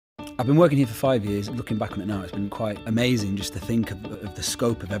I've been working here for 5 years. Looking back on it now, it's been quite amazing just to think of the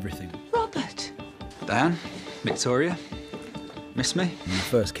scope of everything. Robert! Diane, Victoria, miss me? When I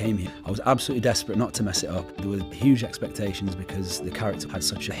first came here, I was absolutely desperate not to mess it up. There were huge expectations because the character had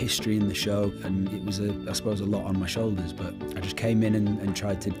such a history in the show, and it was, I suppose, a lot on my shoulders, but I just came in and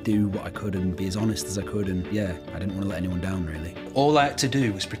tried to do what I could and be as honest as I could, and yeah, I didn't want to let anyone down, really. All I had to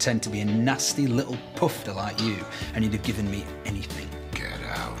do was pretend to be a nasty little puffer like you, and you'd have given me anything. Get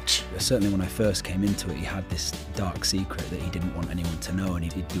out. Certainly when I first came into it, he had this dark secret that he didn't want anyone to know,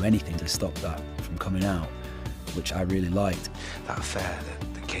 and he'd do anything to stop that from coming out, which I really liked. That affair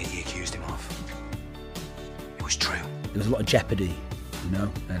that Katie accused him of, it was true. There was a lot of jeopardy, you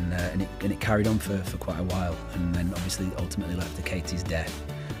know, and it carried on for quite a while, and then obviously ultimately led to Katie's death,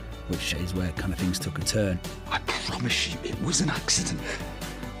 which is where kind of things took a turn. I promise you, it was an accident.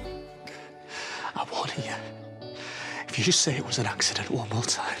 I warn you, if you just say it was an accident one more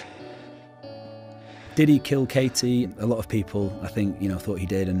time. Did he kill Katie? A lot of people, I think, you know, thought he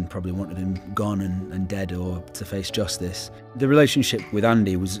did and probably wanted him gone and dead or to face justice. The relationship with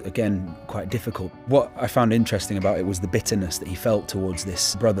Andy was, again, quite difficult. What I found interesting about it was the bitterness that he felt towards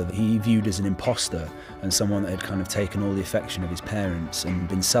this brother that he viewed as an imposter and someone that had kind of taken all the affection of his parents and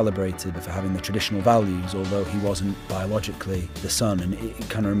been celebrated for having the traditional values, although he wasn't biologically the son. And it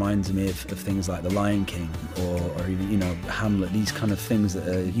kind of reminds me of things like The Lion King or even, you know, Hamlet, these kind of things that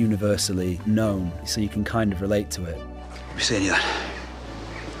are universally known. So you can kind of relate to it. We're seeing you then.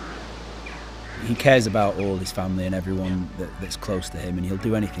 He cares about all his family and everyone that's close to him, and he'll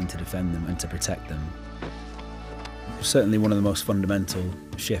do anything to defend them and to protect them. Certainly one of the most fundamental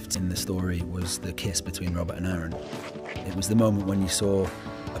shifts in the story was the kiss between Robert and Aaron. It was the moment when you saw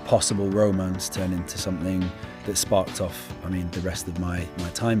a possible romance turn into something that sparked off, I mean, the rest of my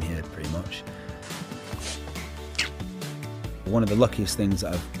time here, pretty much. One of the luckiest things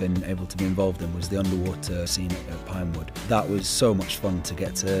that I've been able to be involved in was the underwater scene at Pinewood. That was so much fun to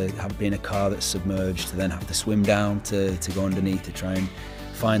get to be in a car that's submerged, to then have to swim down to go underneath to try and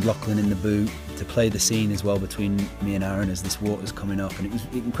find Lachlan in the boot, to play the scene as well between me and Aaron as this water's coming up. And it was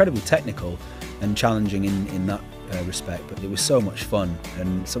incredibly technical and challenging in that respect, but it was so much fun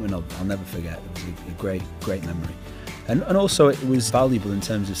and something I'll never forget. It was a great memory. And also it was valuable in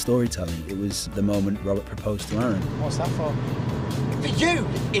terms of storytelling. It was the moment Robert proposed to Aaron. What's that for? For you,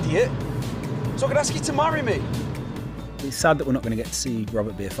 idiot! So I could ask you to marry me. It's sad that we're not going to get to see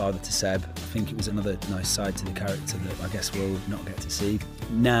Robert be a father to Seb. I think it was another nice side to the character that I guess we'll not get to see.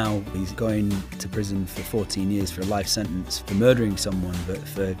 Now he's going to prison for 14 years for a life sentence for murdering someone, but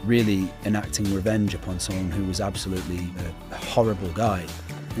for really enacting revenge upon someone who was absolutely a horrible guy.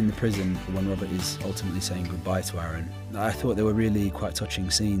 In the prison, when Robert is ultimately saying goodbye to Aaron, I thought they were really quite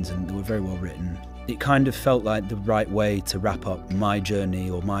touching scenes and they were very well written. It kind of felt like the right way to wrap up my journey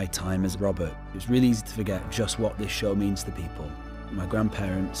or my time as Robert. It was really easy to forget just what this show means to people. My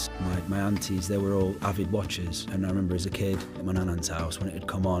grandparents, my aunties, they were all avid watchers, and I remember as a kid at my nan's house when it had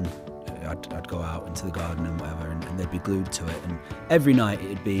come on, I'd go out into the garden and whatever, and they'd be glued to it. And every night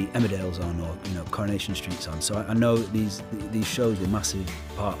it'd be Emmerdale's on, or you know, Coronation Street's on. So I know that these shows were massive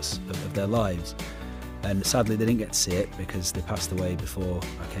parts of their lives. And sadly, they didn't get to see it because they passed away before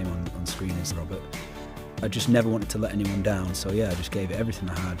I came on screen as Robert. I just never wanted to let anyone down, so yeah, I just gave it everything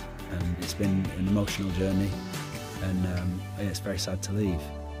I had, and it's been an emotional journey, and yeah, it's very sad to leave.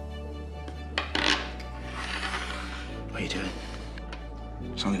 What are you doing?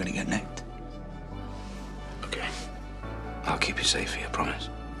 It's only going to get nicked. Okay. I'll keep you safe here, I promise.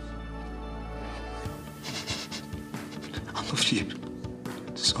 I love you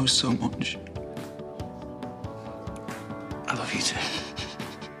so much. I love you too.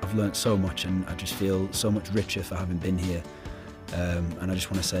 I've learnt so much, and I just feel so much richer for having been here. And I just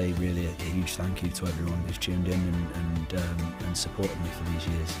want to say really a huge thank you to everyone who's tuned in and supported me for these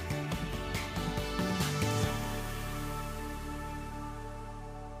years.